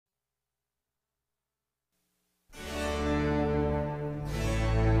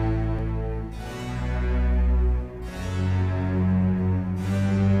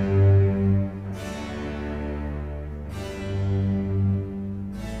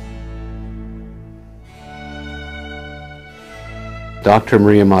Dr.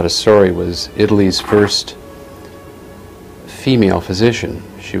 Maria Montessori was Italy's first female physician.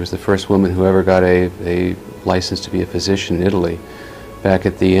 She was the first woman who ever got a license to be a physician in Italy back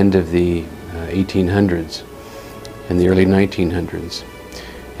at the end of the 1800s and the early 1900s.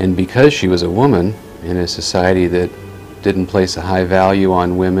 And because she was a woman in a society that didn't place a high value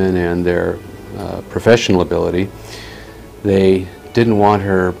on women and their professional ability, they didn't want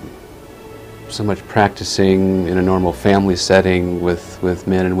her so much practicing in a normal family setting with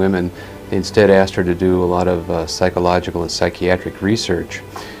men and women. They instead asked her to do a lot of psychological and psychiatric research.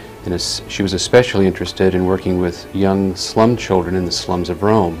 And she was especially interested in working with young slum children in the slums of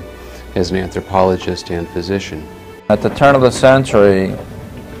Rome as an anthropologist and physician. At the turn of the century,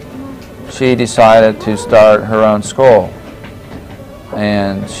 she decided to start her own school.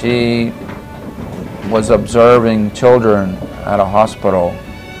 And she was observing children at a hospital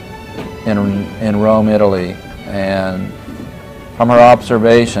in Rome, Italy, and from her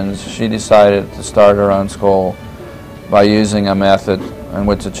observations she decided to start her own school by using a method in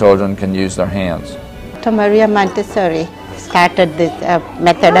which the children can use their hands. Dr. Maria Montessori started this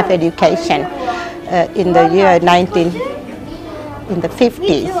method of education in the year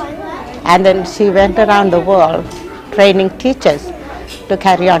 1950s, and then she went around the world training teachers to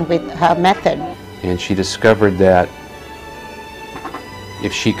carry on with her method. And she discovered that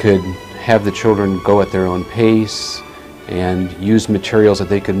if she could have the children go at their own pace and use materials that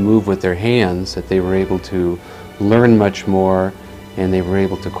they could move with their hands, that they were able to learn much more and they were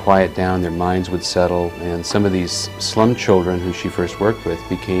able to quiet down, their minds would settle. And some of these slum children who she first worked with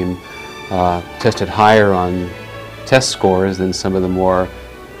became tested higher on test scores than some of the more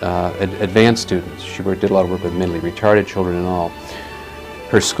advanced students. She did a lot of work with mentally retarded children and all.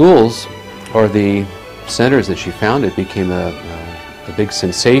 Her schools, or the centers that she founded, became a big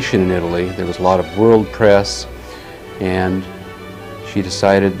sensation in Italy. There was a lot of world press, and she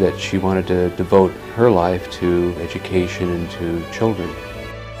decided that she wanted to devote her life to education and to children.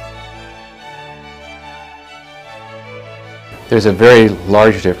 There's a very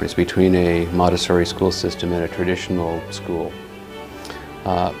large difference between a Montessori school system and a traditional school.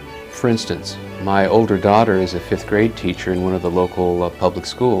 For instance, my older daughter is a 5th grade teacher in one of the local public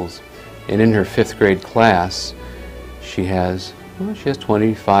schools, and in her 5th grade class she has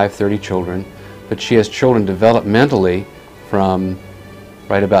 25, 30 children, but she has children developmentally from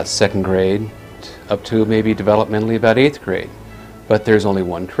right about 2nd grade up to maybe developmentally about 8th grade. But there's only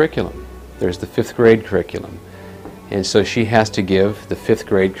one curriculum. There's the 5th grade curriculum. And so she has to give the 5th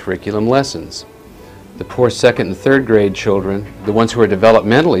grade curriculum lessons. The poor 2nd and 3rd grade children, the ones who are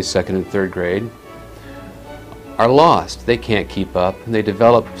developmentally 2nd and 3rd grade, are lost. They can't keep up, and they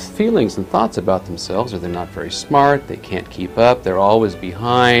develop feelings and thoughts about themselves, or they're not very smart, they can't keep up, they're always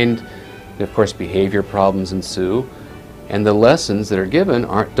behind, and of course behavior problems ensue, and the lessons that are given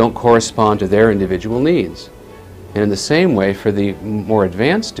don't correspond to their individual needs. And in the same way, for the more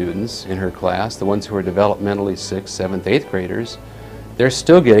advanced students in her class, the ones who are developmentally 6th, 7th, 8th graders, they're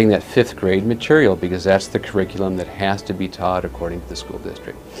still getting that 5th grade material because that's the curriculum that has to be taught according to the school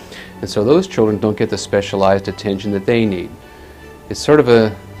district. And so those children don't get the specialized attention that they need. It's sort of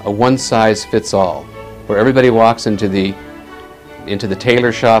a one-size-fits-all, where everybody walks into the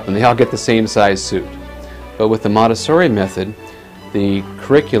tailor shop and they all get the same size suit. But with the Montessori method, the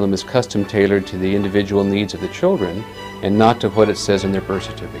curriculum is custom tailored to the individual needs of the children and not to what it says in their birth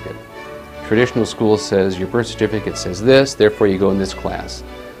certificate. Traditional school says your birth certificate says this, therefore you go in this class.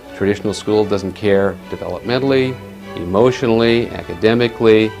 Traditional school doesn't care developmentally, emotionally,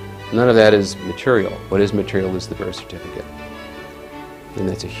 academically. None of that is material. What is material is the birth certificate. And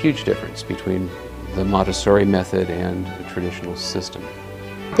that's a huge difference between the Montessori method and the traditional system.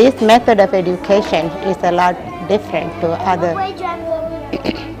 This method of education is a lot different to other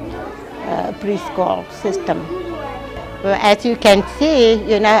preschool system. As you can see,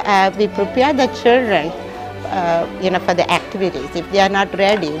 we prepare the children, for the activities. If they are not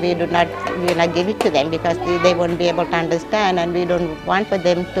ready, we do not, give it to them because they won't be able to understand, and we don't want for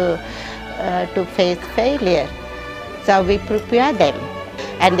them to face failure. So we prepare them,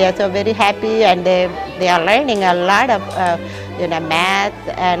 and they are so very happy, and they are learning a lot of, math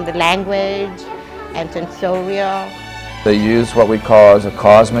and language and sensorial. They use what we call as a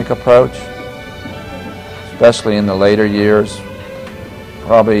cosmic approach, especially in the later years,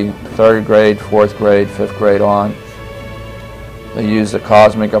 probably 3rd grade, 4th grade, 5th grade on. They use the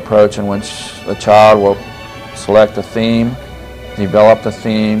cosmic approach in which the child will select a theme, develop the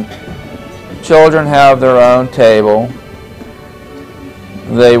theme. Children have their own table.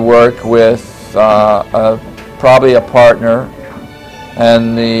 They work with probably a partner,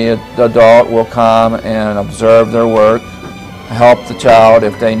 and the adult will come and observe their work help the child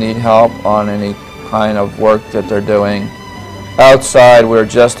if they need help on any kind of work that they're doing. Outside, we're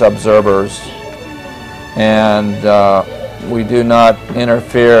just observers, and we do not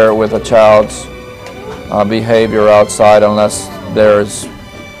interfere with a child's behavior outside unless there's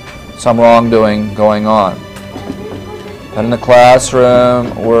some wrongdoing going on. And in the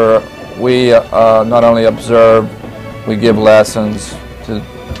classroom, we not only observe, we give lessons,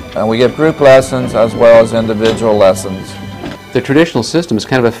 and we give group lessons as well as individual lessons. The traditional system is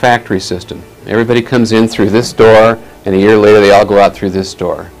kind of a factory system. Everybody comes in through this door, and a year later they all go out through this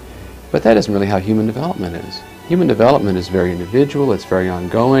door. But that isn't really how human development is. Human development is very individual, it's very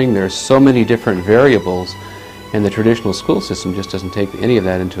ongoing, there's so many different variables, and the traditional school system just doesn't take any of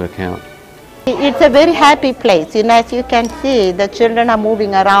that into account. It's a very happy place. You know, as you can see, the children are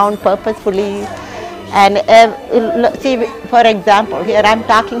moving around purposefully. And see, for example, here I'm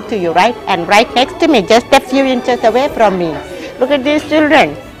talking to you, right? And right next to me, just a few inches away from me, look at these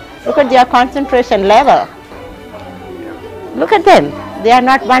children. Look at their concentration level. Look at them. They are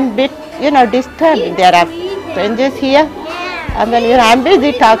not one bit, disturbed. There are strangers here. And then, I'm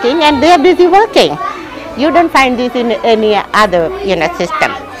busy talking and they are busy working. You don't find this in any other,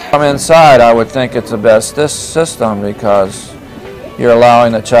 system. From inside, I would think it's the best system because you're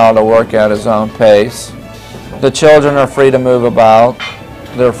allowing the child to work at his own pace. The children are free to move about.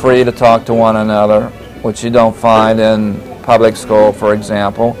 They're free to talk to one another, which you don't find in public school, for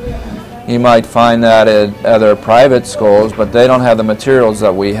example. You might find that at other private schools, but they don't have the materials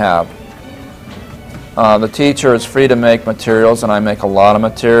that we have. The teacher is free to make materials, and I make a lot of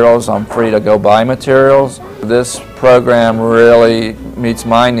materials. I'm free to go buy materials. This program really meets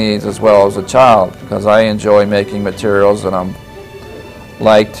my needs as well as a child because I enjoy making materials, and I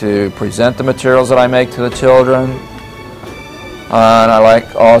like to present the materials that I make to the children. And I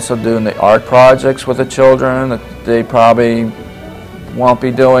like also doing the art projects with the children that they probably won't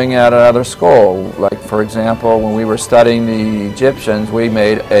be doing at another school. Like, for example, when we were studying the Egyptians, we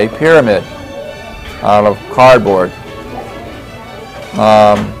made a pyramid out of cardboard.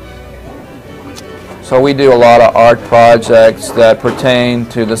 So we do a lot of art projects that pertain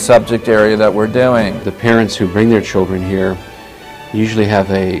to the subject area that we're doing. The parents who bring their children here usually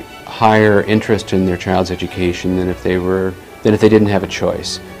have a higher interest in their child's education than if they didn't have a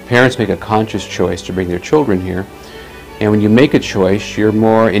choice. Parents make a conscious choice to bring their children here, and when you make a choice, you're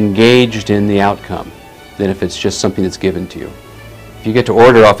more engaged in the outcome than if it's just something that's given to you. If you get to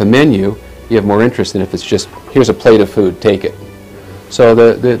order off a menu, you have more interest than if it's just, here's a plate of food, take it. So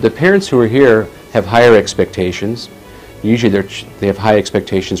the parents who are here have higher expectations. Usually they have high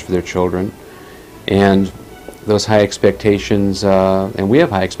expectations for their children, and those high expectations, and we have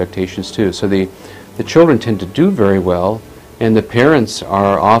high expectations too. So the children tend to do very well, and the parents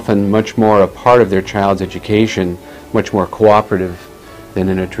are often much more a part of their child's education, much more cooperative than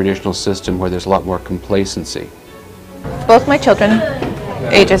in a traditional system where there's a lot more complacency. Both my children,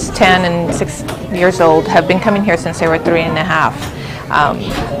 ages 10 and 6 years old, have been coming here since they were 3.5.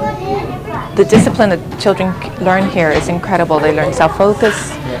 The discipline that children learn here is incredible. They learn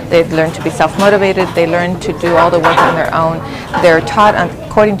self-focus, they learn to be self-motivated, they learn to do all the work on their own. They're taught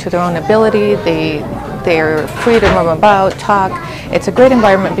according to their own ability, they're free to move about, talk. It's a great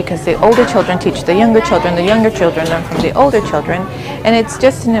environment because the older children teach the younger children learn from the older children, and it's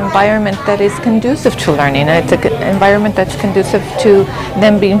just an environment that is conducive to learning, and it's an environment that's conducive to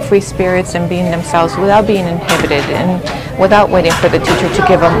them being free spirits and being themselves without being inhibited and without waiting for the teacher to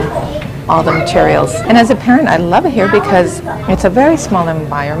give them all the materials. And as a parent, I love it here because it's a very small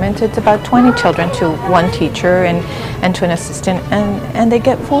environment. It's about 20 children to one teacher and to an assistant, and they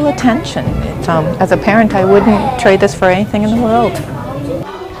get full attention. As a parent, I wouldn't trade this for anything in the world.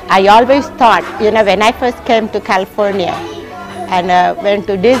 I always thought, when I first came to California and went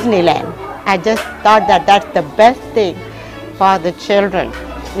to Disneyland, I just thought that that's the best thing for the children.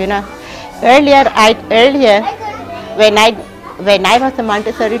 Earlier when I was a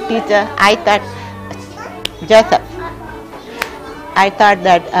Montessori teacher, I thought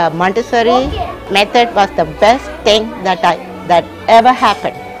that Montessori method was the best thing that ever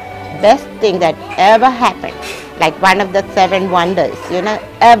happened. Best thing that ever happened. Like one of the 7 wonders,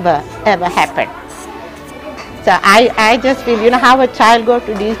 ever happened. So I just feel, how a child goes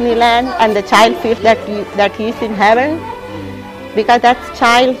to Disneyland and the child feels that he's in heaven, because that's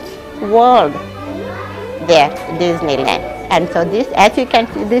child's world there, Disneyland. And so this, as you can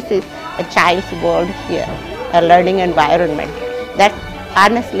see, this is a child's world here, a learning environment. That's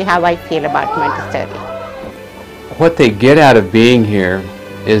honestly how I feel about Montessori. What they get out of being here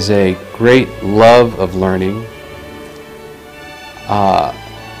is a great love of learning,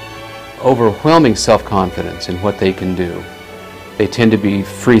 overwhelming self-confidence in what they can do, They tend to be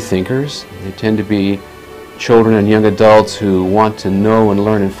free thinkers. They tend to be children and young adults who want to know and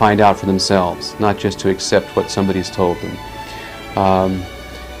learn and find out for themselves, not just to accept what somebody's told them.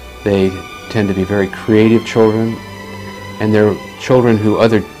 They tend to be very creative children, and they're children who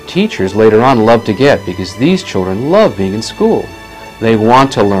other teachers later on love to get, because these children love being in school. They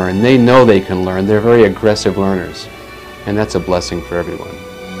want to learn. They know they can learn. They're very aggressive learners, and that's a blessing for everyone.